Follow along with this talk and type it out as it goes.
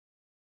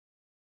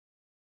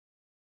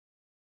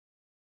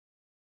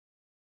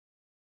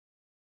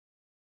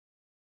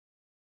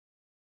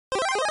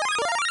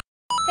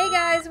Hey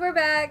guys, we're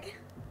back.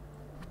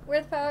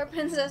 We're the Power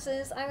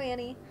Princesses. I'm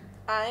Annie.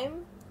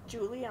 I'm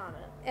Juliana.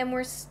 And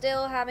we're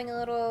still having a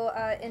little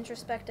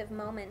introspective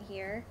moment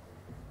here.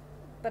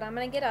 But I'm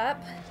gonna get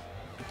up.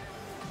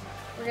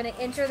 We're gonna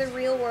enter the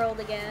real world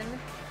again.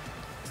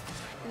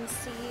 And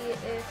see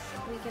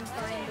if we can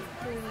find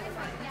who we need to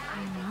find.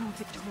 I know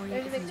Victoria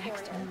There's is next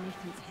Victoria. on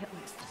Nathan's hit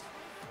list.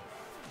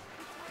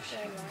 Should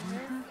I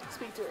learn her?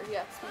 Speak to her,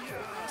 yeah, speak to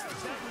her.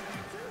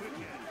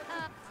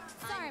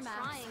 Sorry,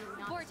 Max.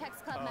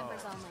 Vortex Club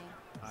members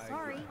only.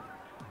 Sorry,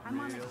 I'm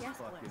on the guest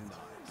list.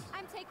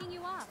 I'm taking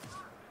you off.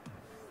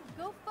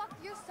 Go fuck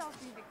yourself,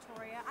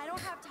 Victoria. I don't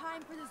have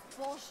time for this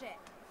bullshit.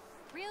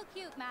 Real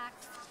cute,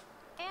 Max.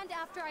 And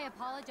after I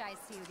apologized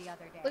to you the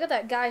other day. Look at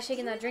that guy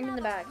shaking that drink in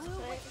the back. He's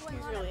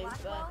really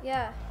into that.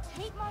 Yeah.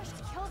 Kate Marsh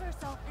killed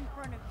herself in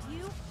front of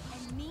you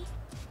and me,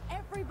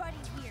 everybody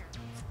here.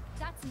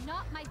 That's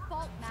not my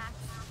fault, Max.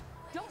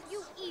 Don't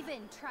you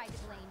even try to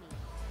blame me.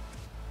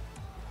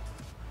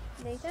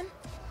 Nathan?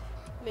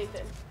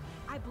 Nathan.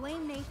 I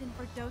blame Nathan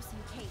for dosing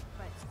Kate,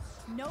 but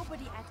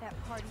nobody at that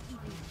party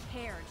even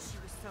cared she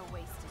was so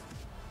wasted.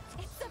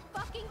 It's a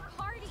fucking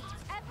party.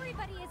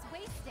 Everybody is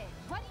wasted.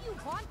 What do you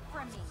want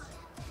from me?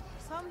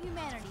 Some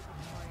humanity,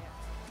 Victoria.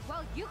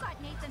 Well, you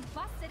got Nathan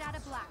busted out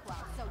of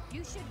Blackwell, so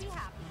you should be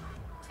happy.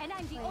 And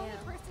I'm the only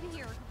person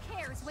here who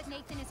cares what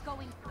Nathan is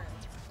going through.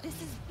 This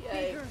is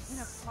bigger than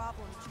a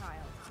problem,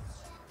 child.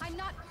 I'm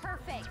not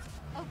perfect,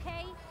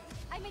 okay?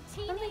 I'm a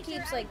teenager. Something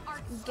keeps like at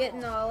art school.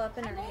 getting all up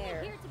in her I'm only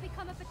hair. here to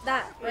become a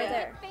That photographer right and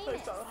there. get I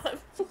famous. saw that.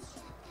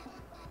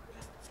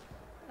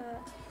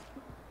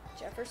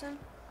 Jefferson?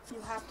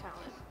 You have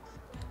talent.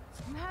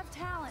 You have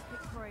talent,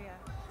 Victoria.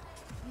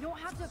 You don't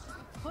have to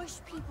push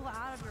people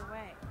out of your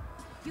way.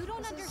 You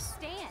don't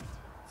understand.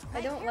 I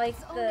My don't parents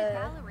like own the- a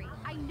gallery.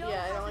 I know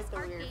Yeah, I how don't this like the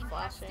art weird game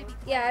has to flashing. be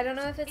Yeah, I played. don't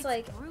know if it's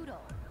like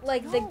brutal. the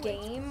No, it's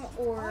game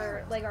or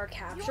hard. like our You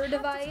capture don't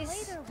have to play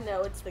device. their way.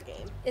 No, it's the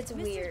game. It's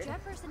Mr. weird.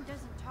 Jefferson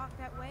doesn't talk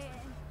that way,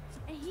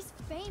 and he's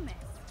famous.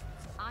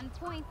 On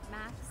point,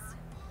 Max.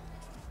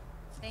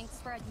 Thanks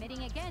for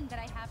admitting again that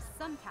I have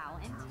some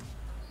talent.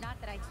 Not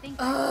that I think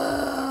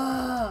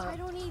I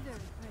don't either,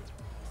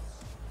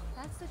 but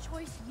that's the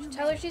choice you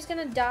Tell her made. she's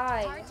gonna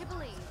die. hard to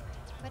believe,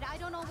 but I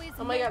don't always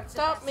Oh my make god, the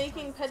stop best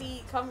making choices.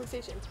 petty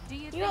conversations. Do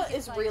you You think know, it's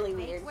it's like really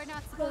fake weird. We're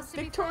not supposed to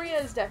be Victoria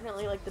friends? is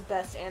definitely like the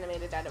best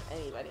animated out of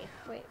anybody.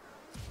 Wait.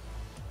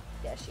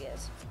 Yeah, she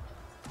is.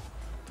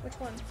 Which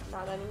one?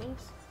 Not enemies.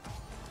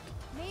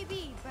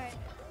 Maybe, but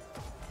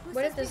who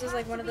What says if this we is have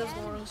like one to of be those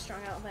long, enemies? strung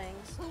out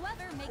things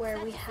Whoever makes where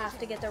that we have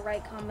to decision. get the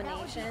right That would be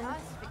combination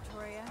us,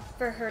 Victoria.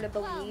 for her to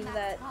Well, believe Max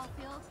that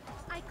Caulfield,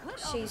 I could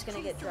she's always gonna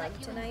choose get to let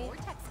drugged you in the tonight.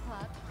 Vortex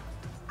Club.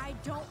 I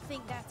don't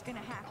think that's gonna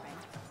happen,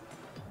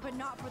 but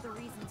not for the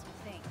reasons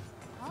you think.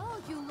 Oh,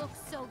 you look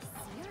so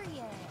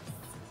serious.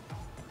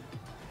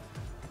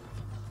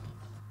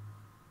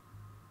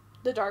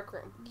 The dark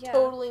room. Yeah.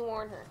 Totally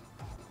warn her,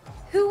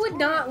 who would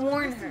not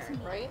warn her?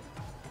 right?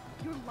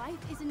 Your life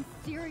is in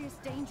serious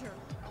danger.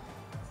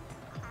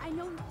 I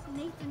know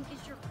Nathan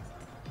is your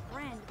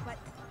friend, but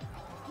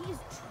he is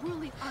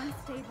truly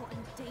unstable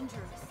and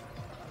dangerous.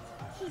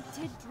 He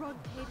did drug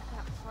Kate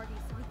at that party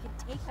so he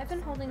could take I've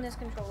been holding this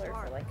controller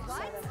for like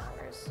What? 7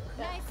 hours.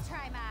 Nice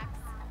try, Max.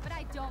 But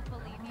I don't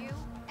believe you.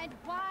 And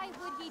why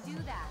would he do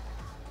that?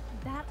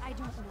 That I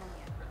don't know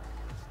yet.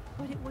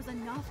 But it was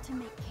enough to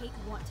make Kate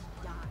want to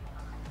die.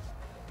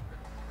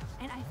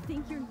 And I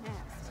think you're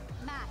next.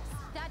 Max,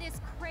 that is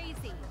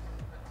crazy.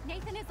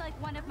 Nathan is like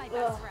one of my Ugh,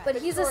 best friends. But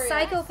he's a Victoria.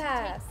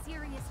 psychopath. He takes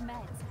serious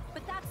meds,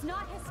 but that's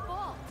not his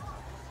fault.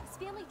 His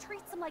family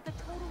treats him like a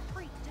total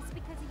freak just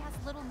because he has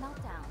little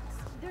meltdowns.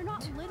 They're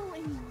not little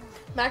anymore.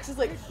 Max is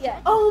like, Yeah.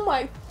 oh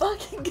my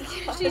fucking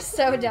god. She's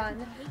so You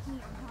done. hate me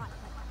or not,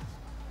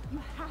 but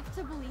you have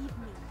to believe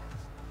me.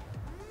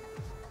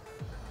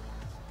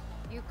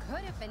 You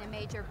could have been a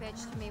major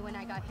bitch to me when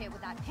I got hit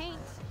with that paint,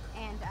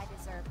 and I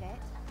deserved it.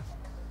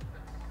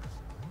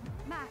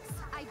 Max,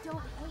 I don't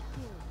hate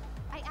you.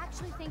 I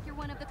actually think you're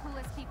one of the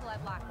coolest people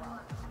at Blackwell.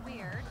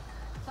 Weird,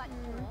 but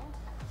cool.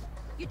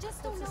 You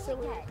just don't This is know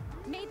so it weird. yet.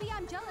 Maybe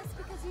I'm jealous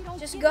because you don't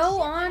Just give a go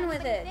shit on what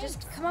with anybody it.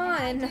 Just thinks, come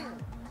and I on.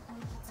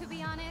 do. To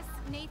be honest,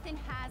 Nathan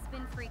has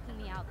been freaking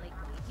me out lately.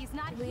 He's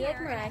not We here. like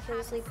and I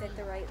miraculously haven't pick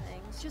the seen right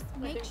things. Just I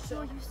make think sure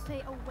so. you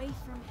stay away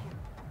from him.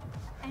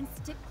 And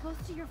stick close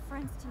to your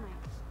friends tonight,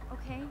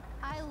 okay?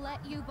 I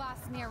let you boss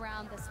me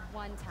around this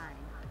one time.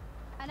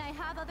 And I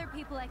have other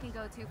people I can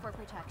go to for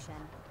protection.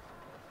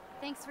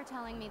 Thanks for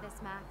telling me this,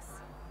 Max.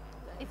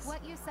 If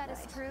what you said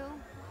is true,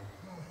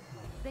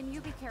 then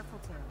you be careful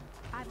too.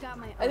 I've got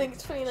my own. I think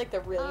it's funny, like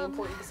the really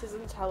important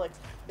decisions, how like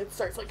it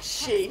starts like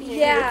shaking.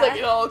 Yeah. It's like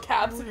in all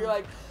caps, and you're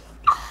like,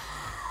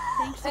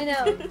 Thanks. I know.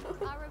 Au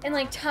revoir. And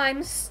like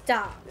time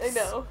stops. I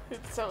know,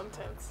 it's so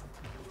intense.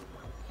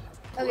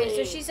 Okay, so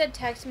Wait. she said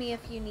text me if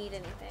you need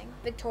anything.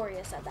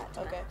 Victoria said that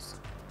to Okay. Max.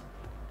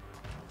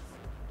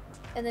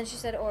 And then she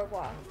said au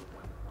revoir.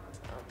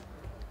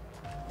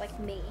 Like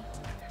me.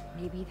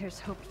 Maybe there's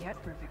hope yet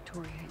for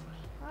Victoria and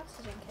me.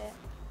 Oxygen kit.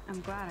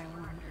 I'm glad I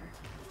warned her.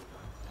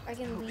 I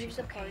can Hope leave she's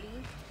the okay. party.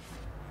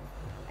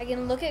 I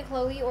can look at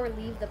Chloe or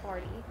leave the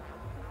party.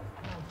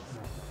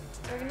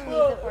 We're gonna leave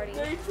Well, the party.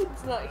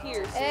 Nathan's not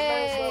here, so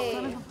Hey,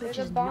 you might as well. there's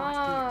a bitch is not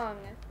bong.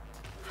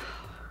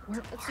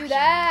 Where Let's are do you,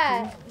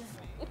 that.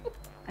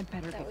 I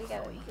better No, get we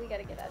Chloe.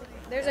 gotta get out of here.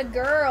 There's a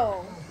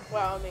girl.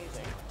 Wow,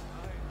 amazing.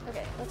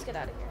 Okay, let's get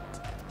out of here.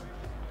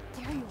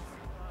 There you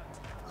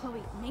are.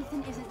 Chloe,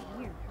 Nathan isn't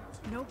here.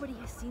 Nobody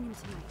has seen him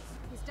tonight.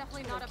 He's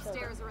definitely not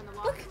upstairs or in the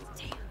Look, lobby.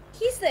 Damn.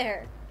 he's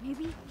there.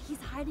 Maybe he's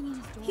hiding in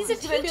his dorm. He's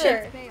a Maybe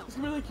teacher. It's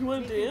more like, you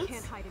want to Nathan dance?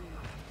 can't hide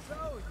anymore. So,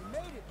 you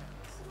made it.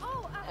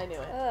 Oh, I knew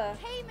it.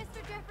 hey, Mr.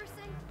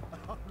 Jefferson.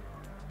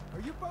 Are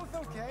you both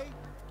okay?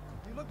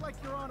 You look like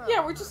you're on a...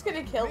 Yeah, we're just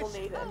gonna kill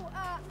Nathan. Oh,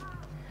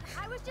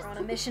 I was just We're on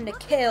a mission to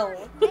kill.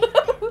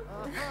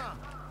 Uh-huh.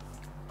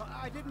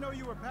 I didn't know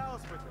you were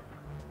pals with him.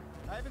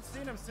 I haven't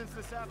seen him since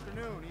this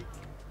afternoon.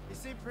 He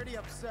seemed pretty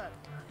upset.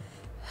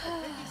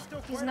 I think he's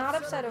still He's quite not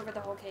upset over over the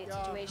whole Kate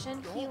the,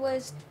 situation. the He whole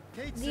was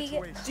Kate the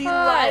situation.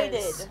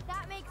 Delighted. cause.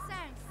 That makes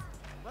sense.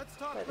 Let's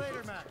talk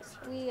later, Max.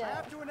 We I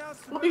have to announce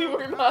the We winner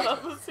were of the not on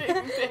contest. the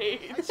same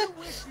page. I do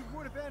wish you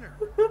would have entered.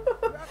 You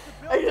have to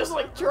build I just up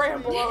like that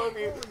trample resume all of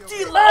you.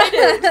 portfolio.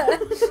 Delighted!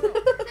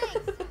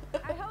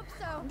 I hope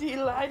so.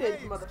 Delighted,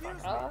 Hey,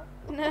 motherfucker.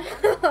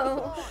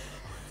 No.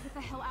 Get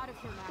the hell out of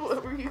here, Max.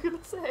 What were you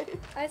gonna say?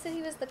 I said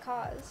he was the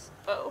cause.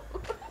 Oh.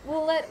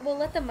 We'll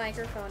let the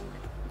microphone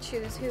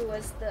choose who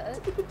was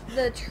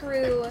the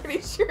true.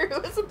 Pretty sure it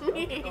was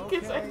me,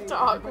 because I Okay,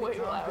 talk everybody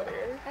way calm down.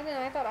 louder. I don't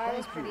know. I thought I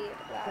was Thank you. pretty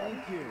loud,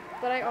 Thank you.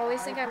 but I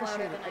always think I'm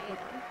louder appreciate than I it.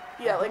 am.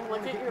 Yeah, like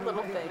look at your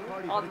little thing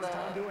on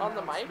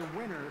the mic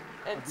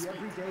and of the speak.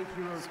 Everyday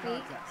Heroes Speak?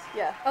 contest.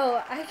 Yeah.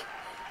 Oh,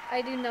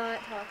 I do not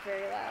talk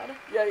very loud.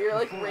 Yeah, you're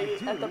like Before I right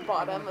do, at the I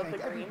bottom wanna of the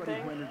thank green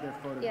everybody who thing. entered their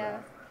photograph. Yeah.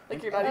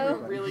 Like you're not Oh.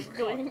 even really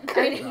green.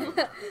 I need,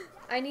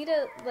 I need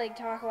to like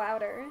talk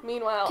louder.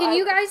 Meanwhile, Can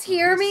you guys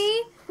hear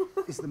me?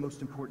 Is the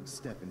most important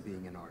step in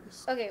being an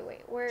artist. Okay,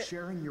 wait. Where?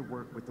 Sharing your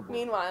work with the world.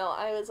 Meanwhile,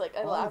 I was like, I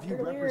All of laughed you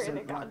earlier and represent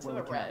it got to the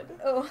Blackwell red. Academy.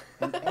 Oh.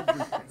 And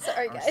everything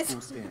Sorry, our guys.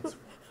 school stands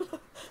for.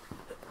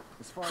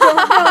 As far No,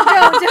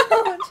 as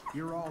don't.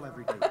 you're all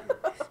everyday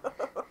heroes.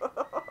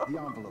 The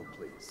envelope,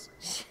 please.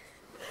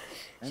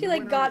 And She the like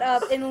winner got is-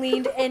 up and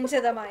leaned into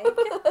the mic.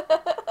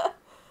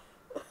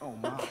 Oh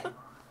my,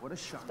 what a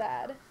shock.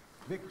 Bad.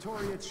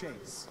 Victoria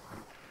Chase.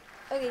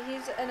 Okay,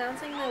 he's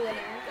announcing the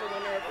winner. The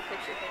winner of the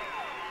picture thing.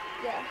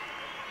 Yeah.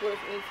 What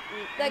if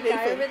That Nathan?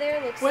 guy over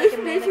there looks What like if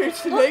a mannequin.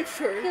 Nathan's Look, he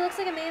sniper? looks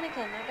like a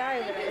mannequin. That guy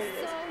over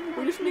there.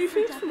 What if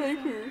Nathan's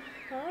sniper?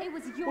 Huh? It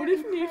was your What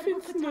if incredible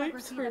Nathan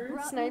snipes photography her? that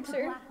brought Snipes me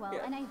to her? Blackwell,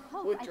 Yeah. and I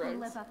hope With I drugs. can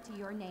live up to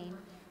your name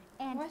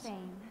and What?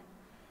 fame.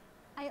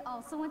 I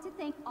also want to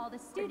thank all the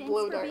students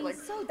blow for dart, being like-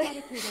 so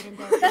dedicated in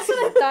their That's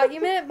what I thought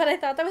you meant, but I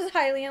thought that was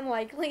highly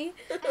unlikely.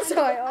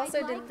 So I also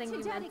I'd didn't like think to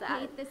you meant that.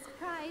 dedicate this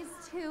prize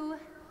to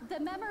the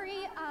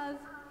memory of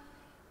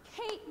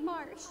Kate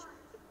Marsh.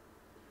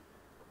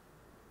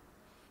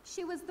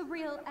 She was the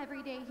real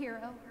everyday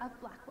hero of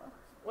Blackwell.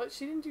 What?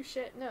 She didn't do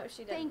shit. No,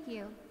 she didn't. Thank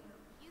you.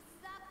 You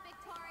suck,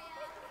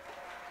 Victoria.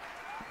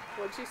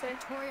 What'd she say?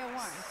 Victoria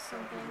won.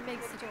 Something Big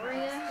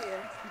Victoria.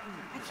 Yeah.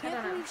 I don't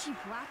can't know. believe she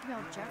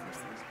blackmailed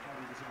Jefferson.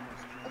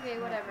 Okay,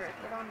 whatever.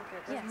 Get on with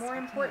it. There's Yes, more I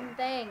can. important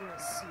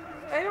things.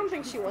 I don't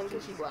think she won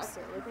because she blacked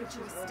her. I think she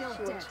She's won still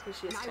she won dead. because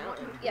she has and I want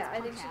talent. her to Yeah, be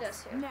I think she podcast.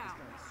 does too. Now,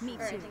 me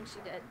Or I too. think she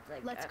did.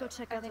 Like, Let's go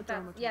check I out think the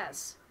that. dorm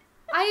Yes,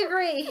 I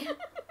agree.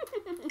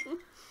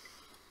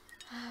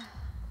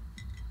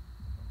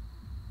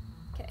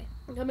 Okay.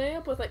 Coming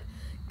up with like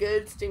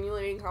good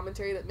stimulating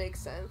commentary that makes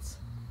sense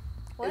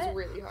What? is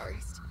really hard.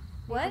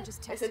 What? Nathan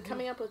just I texted said me.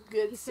 coming up with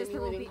good He says there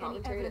won't stimulating be any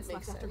commentary evidence that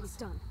makes left after he's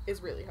sense done.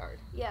 is really hard.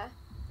 Yeah.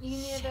 You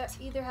need to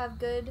either have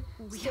good,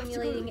 We have to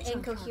go to the stimulating, and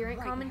junkyard coherent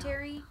right now.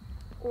 commentary,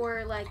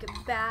 or like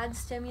bad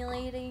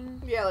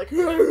stimulating. Yeah, like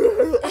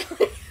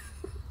like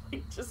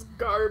just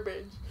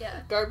garbage.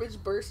 Yeah.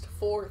 Garbage burst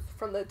forth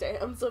from the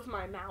dams of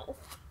my mouth.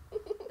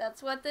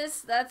 That's what this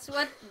is. That's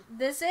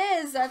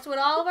what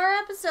all of our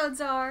episodes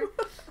are.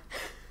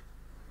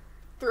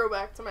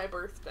 Throwback to my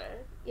birthday.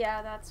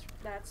 Yeah, that's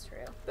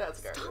true. That's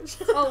garbage.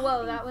 Oh,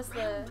 whoa, that was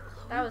good.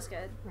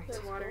 Right.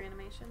 The water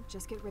animation.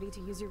 Just get ready to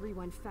use your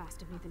rewind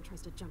fast if Nathan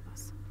tries to jump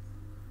us.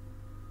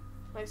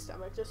 My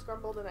stomach just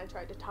grumbled and I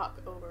tried to talk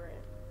over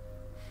it.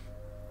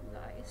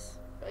 Nice.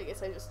 But I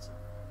guess I just...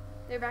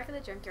 They're back at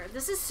the junkyard.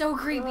 This is so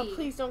creepy. Oh,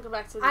 please don't go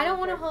back to the I don't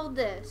want to junkyard. hold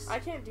this. I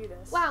can't do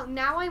this. Wow,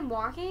 now I'm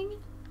walking?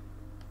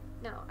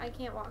 No, I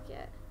can't walk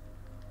yet.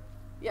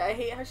 Yeah, I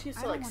hate how she has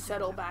I to don't like want to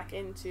settle go. back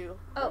into...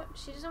 Oh,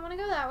 she doesn't want to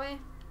go that way.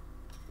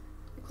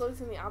 You're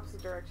closing the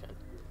opposite direction.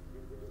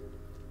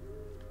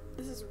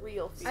 This is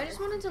real fear. I just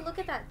wanted to look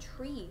at that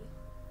tree.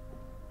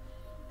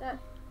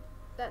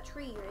 That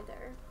tree right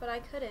there. But I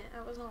couldn't.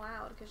 I wasn't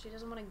allowed because she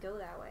doesn't want to go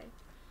that way.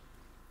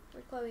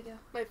 Where'd Chloe go?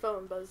 My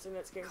phone buzzed and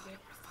it scared me. I'm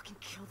gonna fucking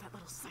kill that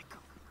little psycho.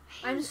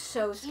 I'm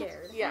so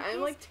scared. Yeah,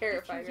 I'm like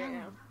terrified right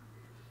now.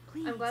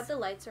 Please. I'm glad the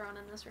lights are on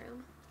in this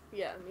room.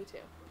 Yeah, me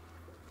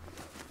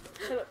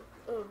too. Shut up.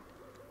 Oh.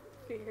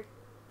 Fear.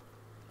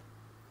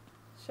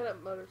 Shut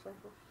up,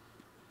 motorcycle.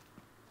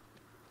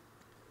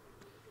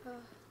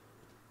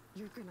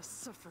 You're gonna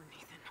suffer,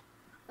 Nathan.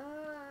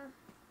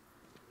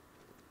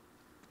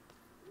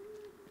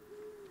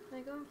 Can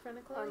I go in front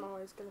of Chloe? I'm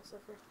always gonna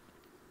suffer.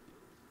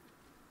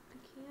 I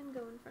can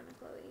go in front of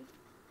Chloe.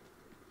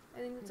 I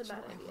think that's a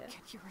bad Rachel, I will idea.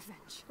 get your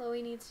revenge.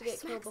 Chloe needs to get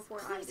killed Max,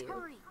 before I please do.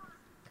 hurry.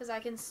 Because I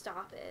can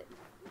stop it.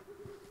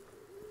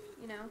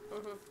 You know?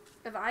 Mm-hmm.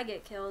 If I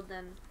get killed,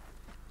 then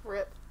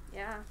Rip.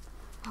 yeah.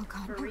 Oh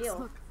God, For Max, real.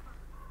 look.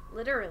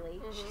 Literally.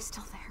 Mm-hmm. She's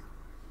still there.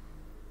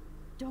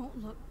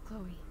 Don't look,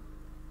 Chloe.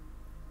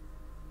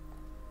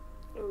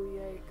 Oh,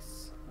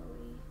 yikes.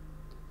 Chloe.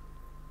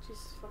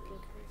 Jesus fucking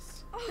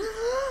Christ.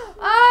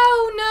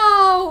 Oh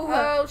no!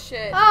 Oh,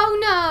 shit. Oh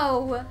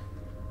no!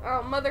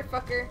 Oh,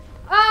 motherfucker.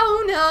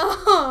 Oh no!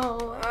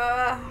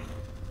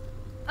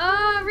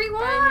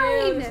 Rewind!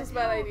 I knew this was a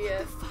bad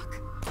idea. Fuck.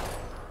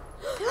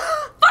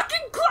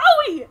 Fucking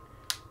Chloe!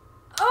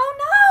 Oh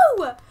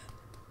no!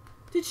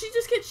 Did she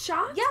just get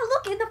shot? Yeah,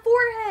 look in the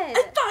forehead.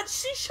 I thought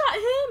she shot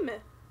him.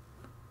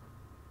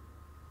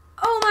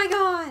 Oh my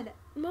god!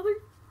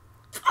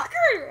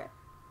 Motherfucker!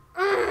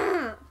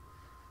 Ugh.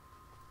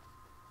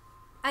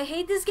 I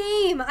hate this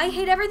game. I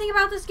hate everything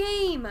about this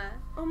game.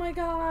 Oh my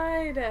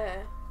god.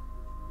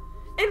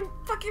 And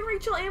fucking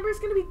Rachel Amber's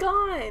gonna be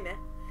gone.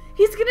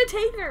 He's gonna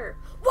take her.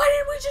 Why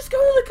didn't we just go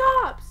to the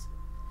cops?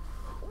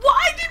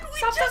 Why didn't we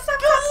Stop! just go to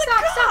the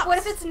cops? Stop! What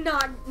if it's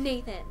not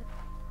Nathan?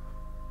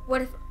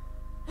 What if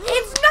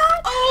it's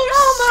not?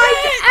 Oh, my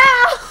god!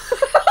 Ow!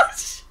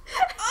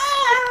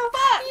 Oh,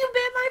 fuck! You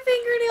bit my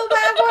fingernail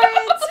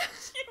backwards.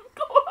 You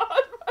go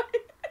on my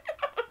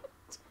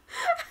hand.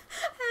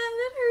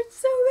 That hurts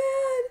so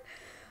bad.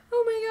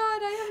 Oh my god!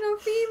 I have no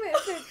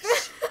female.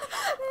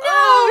 No.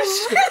 Oh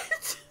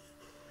shit!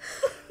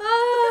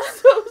 Ah.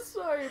 So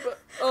sorry, but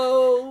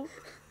oh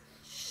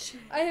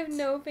shit! I have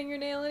no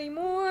fingernail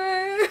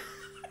anymore.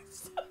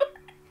 Sorry.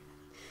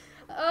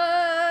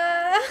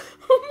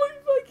 Oh my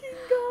fucking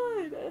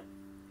god!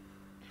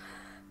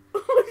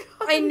 Oh my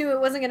god! I knew it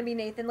wasn't gonna be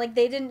Nathan. Like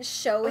they didn't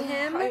show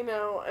him, I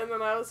know, and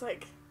then I was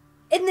like,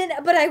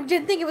 but I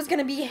didn't think it was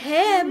gonna be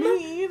him.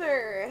 me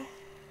either.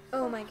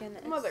 Oh my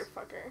goodness!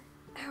 Motherfucker!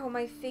 Ow,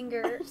 my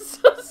finger. I'm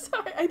so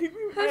sorry. I didn't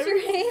even. How's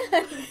your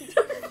hand?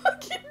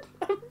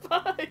 I'm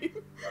fine.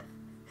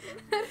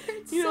 That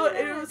hurts You so know, and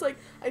bad. it was like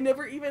I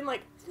never even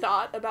like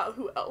thought about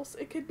who else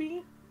it could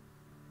be.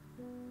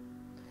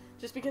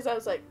 Just because I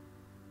was like,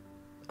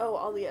 oh,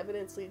 all the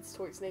evidence leads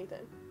towards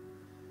Nathan.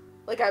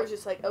 Like I was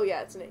just like, oh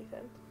yeah, it's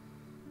Nathan.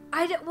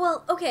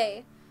 Well,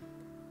 okay.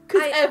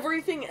 Because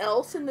everything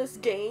else in this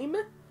game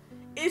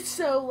is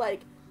so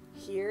like,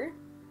 here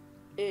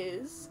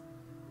is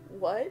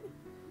what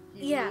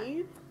you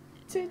need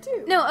to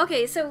do. No,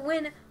 okay, so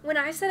when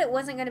I said it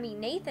wasn't gonna be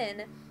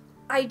Nathan,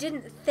 I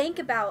didn't think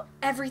about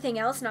everything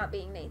else not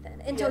being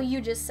Nathan until you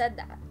just said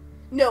that.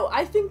 No,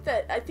 I think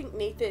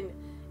Nathan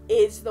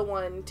is the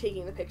one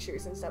taking the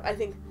pictures and stuff. I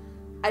think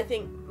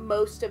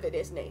most of it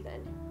is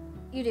Nathan.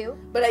 You do?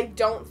 But I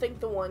don't think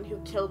the one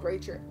who killed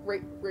Rachel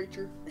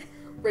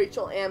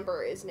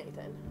Amber is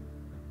Nathan.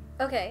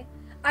 Okay.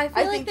 I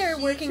feel like they're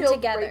working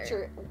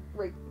together.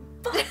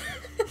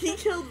 He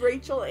killed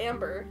Rachel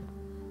Amber,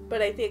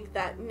 but I think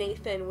that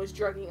Nathan was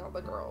drugging all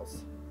the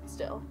girls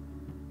still.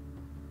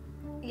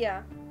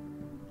 Yeah.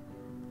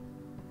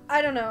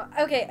 I don't know.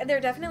 Okay,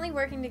 they're definitely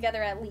working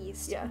together at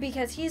least. Yeah.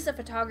 Because he's a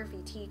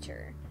photography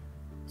teacher.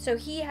 So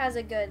he has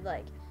a good,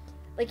 like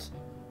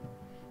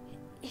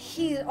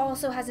he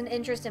also has an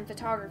interest in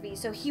photography,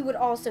 so he would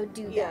also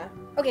do that. Yeah.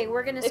 Okay,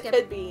 we're gonna skip.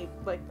 It could be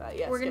like that,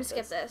 yeah. We're gonna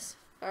skip this.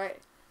 Alright.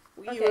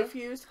 You Okay.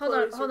 refused Hold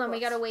Chloe's on, we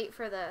request. gotta wait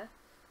for the...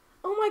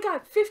 Oh my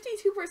god,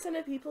 52%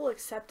 of people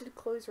accepted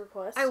Chloe's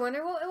request. I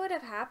wonder what would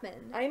have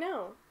happened. I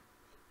know.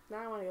 Now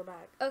I want to go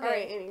back. Okay,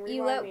 Alright, Annie, you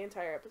rewind let- the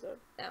entire episode.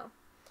 No.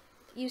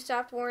 You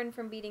stopped Warren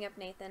from beating up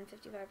Nathan,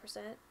 55%.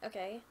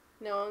 Okay.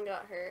 No one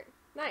got hurt.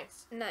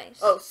 Nice. Nice.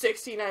 Oh,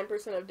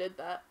 69% of did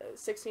that.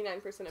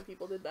 69% of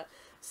people did that.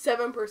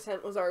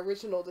 7% was our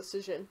original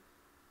decision.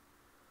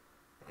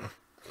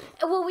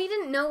 Well, we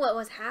didn't know what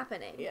was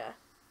happening. Yeah.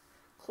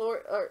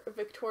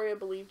 Victoria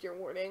believed your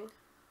warning.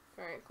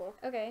 Alright, cool.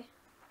 Okay.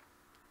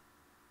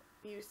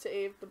 You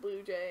saved the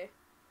Blue Jay.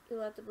 You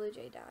let the Blue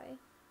Jay die.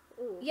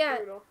 Ooh, Yeah.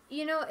 brutal.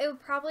 You know, it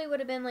probably would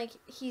have been like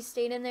he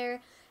stayed in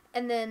there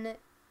and then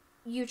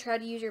you tried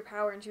to use your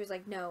power and she was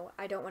like, no,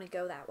 I don't want to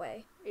go that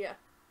way. Yeah.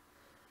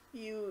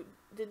 You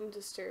didn't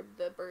disturb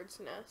the bird's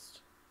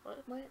nest.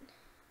 What? What?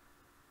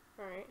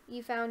 Alright.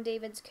 You found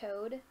David's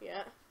code?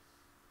 Yeah.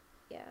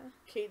 Yeah.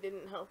 Kate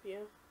didn't help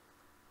you.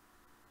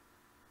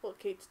 Well,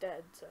 Kate's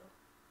dead, so.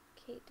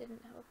 Kate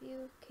didn't help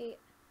you? Kate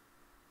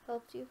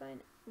helped you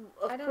find it?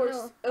 Of I don't course.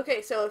 know.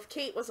 Okay, so if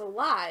Kate was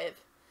alive,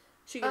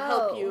 she could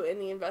help you in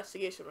the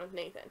investigation with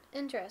Nathan.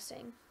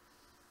 Interesting.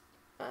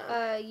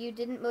 Uh, You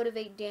didn't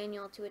motivate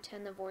Daniel to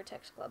attend the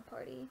Vortex Club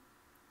party.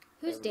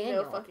 Who's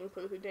Daniel? No fucking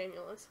clue who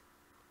Daniel is.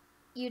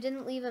 You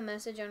didn't leave a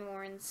message on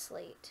Warren's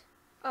slate.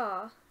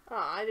 Aw,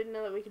 Aw, I didn't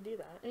know that we could do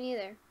that. me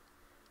neither.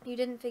 You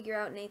didn't figure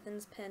out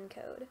Nathan's pen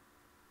code.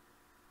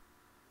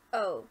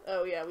 Oh.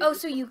 Oh, yeah. Oh,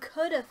 so you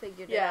could have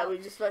figured it Yeah, out. we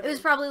just fucking... It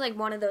was probably like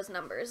one of those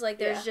numbers. Like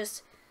there's Yeah.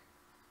 just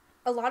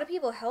A lot of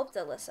people helped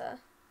Alyssa.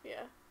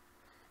 Yeah.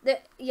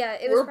 Yeah,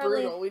 it was We're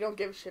probably... brutal. We don't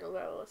give a shit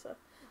about Alyssa.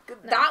 No.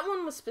 That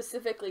one was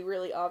specifically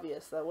really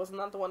obvious, though. Wasn't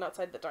that the one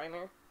outside the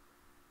diner?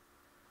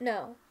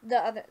 No,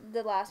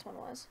 the last one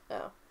was.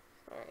 Oh,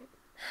 alright.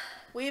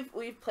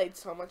 We've played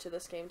so much of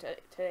this game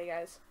today,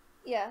 guys.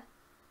 Yeah.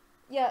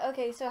 Yeah,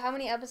 okay, so how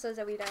many episodes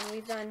have we done?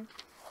 We've done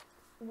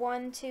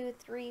 1, 2,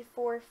 3,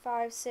 4,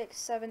 5, 6,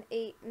 7,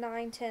 8,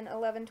 9, 10,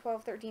 11,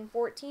 12, 13,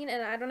 14,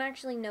 and I don't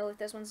actually know if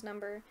this one's a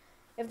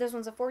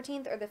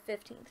 14th or the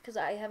 15th, because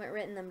I haven't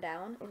written them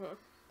down. Mm-hmm.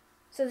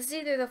 So this is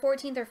either the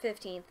 14th or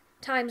 15th,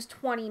 times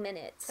 20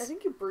 minutes. I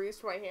think you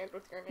bruised my hand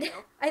with your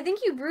nail. I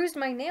think you bruised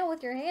my nail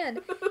with your hand.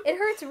 It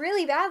hurts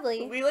really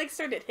badly. We, like,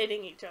 started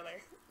hitting each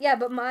other. Yeah,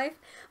 but my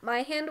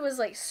hand was,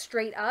 like,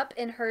 straight up,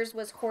 and hers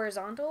was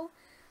horizontal,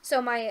 so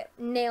my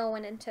nail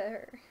went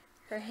into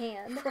her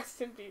hand.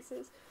 Crust in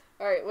pieces.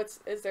 Alright,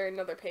 is there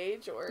another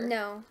page, or?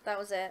 No, that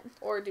was it.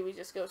 Or do we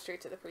just go straight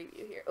to the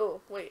preview here?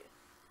 Oh, wait.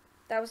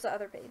 That was the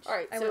other page.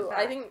 Alright, so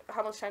I think,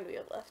 how much time do we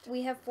have left?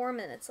 We have 4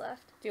 minutes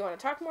left. Do you want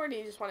to talk more, or do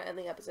you just want to end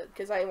the episode?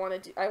 Because I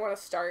want to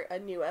start a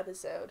new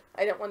episode.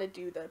 I don't want to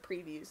do the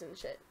previews and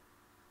shit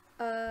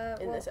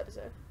in this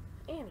episode.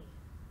 Annie.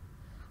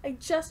 I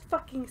just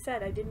fucking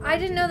said I didn't. I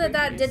didn't know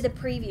that did the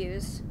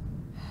previews.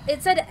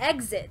 It said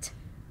exit.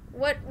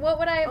 What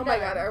would I have done? Oh my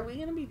god, are we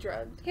gonna be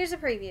drugged? Here's the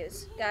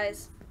previews,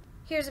 guys.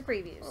 Here's the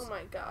previews. Oh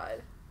my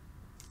god.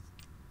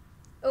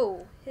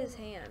 Oh, his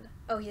hand.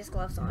 Oh, he has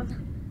gloves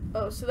on.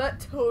 Oh, so that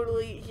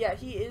totally... Yeah,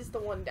 he is the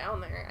one down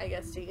there, I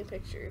guess, taking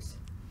pictures.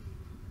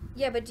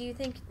 Yeah, but do you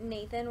think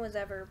Nathan was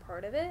ever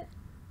part of it?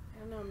 I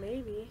don't know,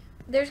 maybe.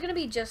 There's gonna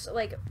be just,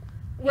 like...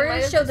 We're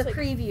gonna show the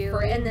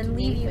preview and then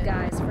leave you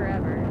guys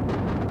forever.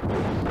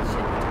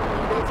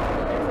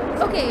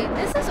 Okay,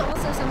 this is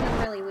also something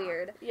really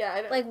weird. Yeah,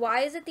 I don't... Like,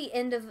 why is it the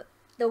end of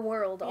the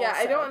world also? Yeah,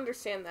 I don't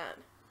understand that.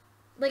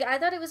 Like, I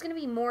thought it was gonna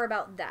be more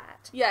about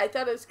that. Yeah, I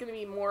thought it was gonna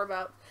be more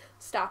about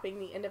stopping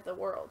the end of the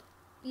world.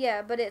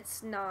 Yeah, but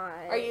it's not.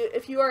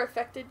 If you are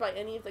affected by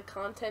any of the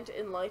content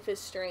in Life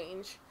is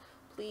Strange,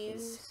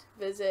 please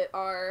visit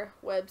our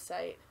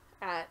website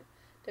at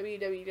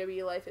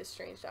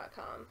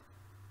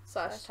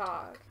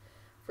www.lifeisstrange.com/talk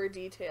for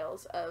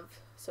details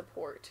of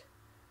support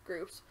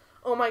groups.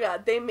 Oh my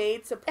god, they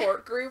made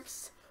support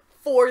groups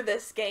for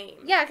this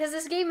game. Yeah, because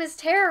this game is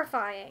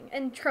terrifying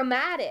and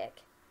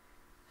traumatic.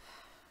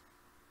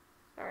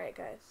 Alright,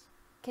 guys.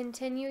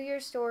 Continue your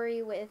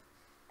story with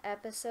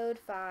episode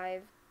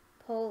 5.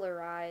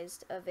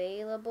 Polarized,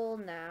 available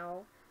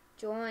now.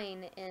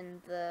 Join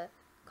in the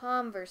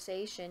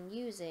conversation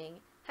using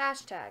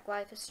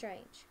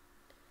 #LifeIsStrange.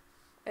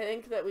 I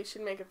think that we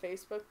should make a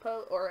Facebook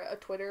post or a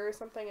Twitter or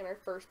something, and our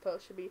first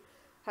post should be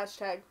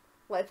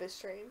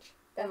 #LifeIsStrange.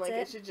 And That's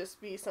it should just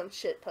be some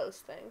shit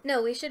post thing.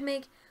 No, we should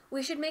make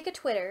a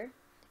Twitter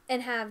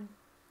and have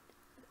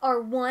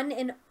our one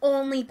and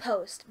only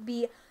post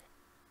be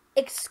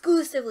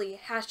exclusively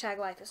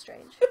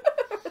 #LifeIsStrange.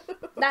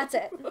 That's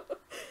it.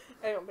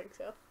 I don't think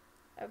so.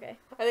 Okay.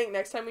 I think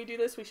next time we do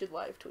this, we should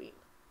live tweet.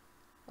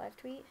 Live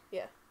tweet?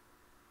 Yeah.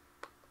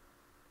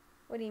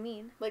 What do you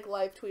mean? Like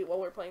live tweet while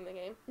we're playing the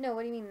game. No,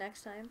 what do you mean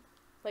next time?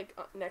 Like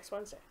next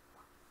Wednesday.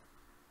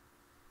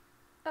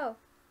 Oh.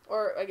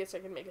 Or I guess I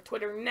can make a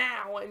Twitter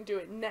now and do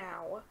it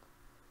now.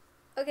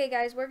 Okay,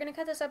 guys, we're going to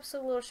cut this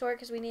episode a little short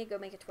because we need to go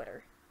make a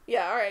Twitter.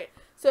 Yeah, alright.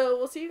 So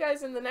we'll see you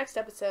guys in the next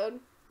episode.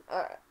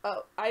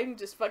 I'm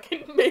just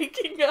fucking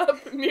making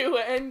up new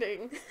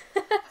endings.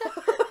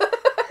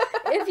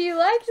 If you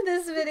liked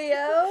this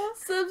video,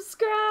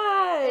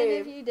 subscribe. And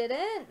if you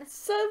didn't,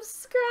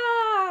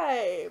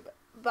 subscribe.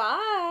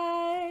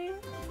 Bye.